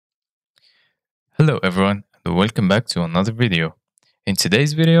Hello everyone, and welcome back to another video. In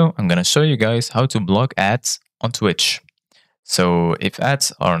today's video, I'm gonna show you guys how to block ads on Twitch. So if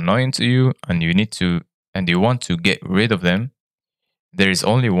ads are annoying to you and you want to get rid of them, there is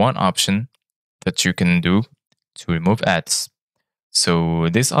only one option that you can do to remove ads. So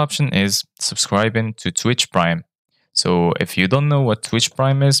this option is subscribing to Twitch Prime. So if you don't know what Twitch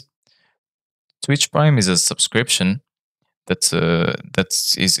Prime is a subscription that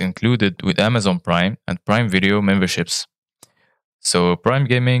is included with Amazon Prime and Prime Video memberships. So Prime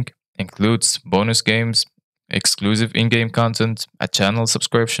Gaming includes bonus games, exclusive in-game content, a channel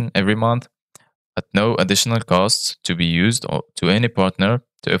subscription every month at no additional costs to be used to any partner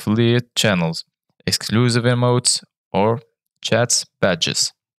to affiliate channels, exclusive emotes, or chats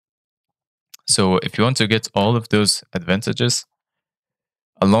badges. So if you want to get all of those advantages,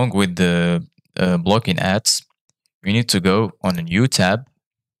 along with the blocking ads, you need to go on a new tab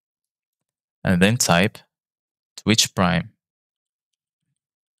and then type Twitch Prime.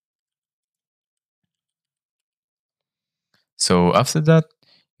 So after that,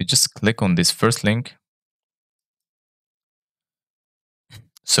 you just click on this first link.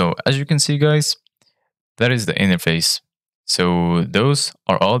 So as you can see, guys, that is the interface. So those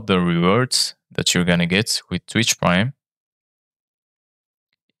are all the rewards that you're gonna get with Twitch Prime.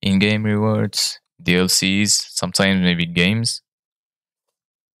 In-game rewards, DLCs, sometimes maybe games.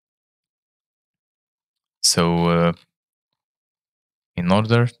 So in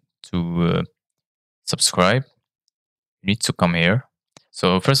order to subscribe, you need to come here.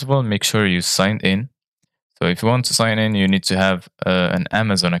 So first of all, make sure you signed in. So if you want to sign in, you need to have an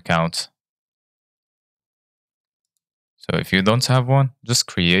Amazon account. So if you don't have one, just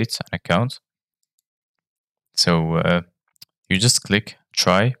create an account. So you just click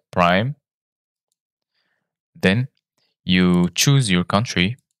Try Prime. Then you choose your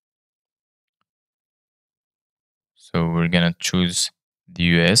country. So we're gonna choose the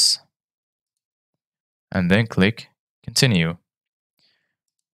US. And then click Continue.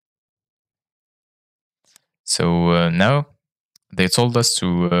 So now they told us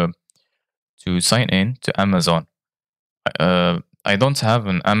to sign in to Amazon. I don't have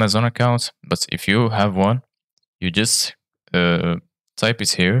an Amazon account, but if you have one, you just type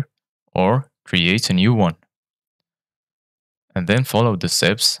it here or create a new one. And then follow the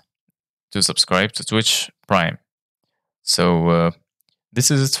steps to subscribe to Twitch Prime. So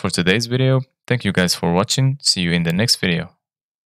this is it for today's video. Thank you guys for watching. See you in the next video.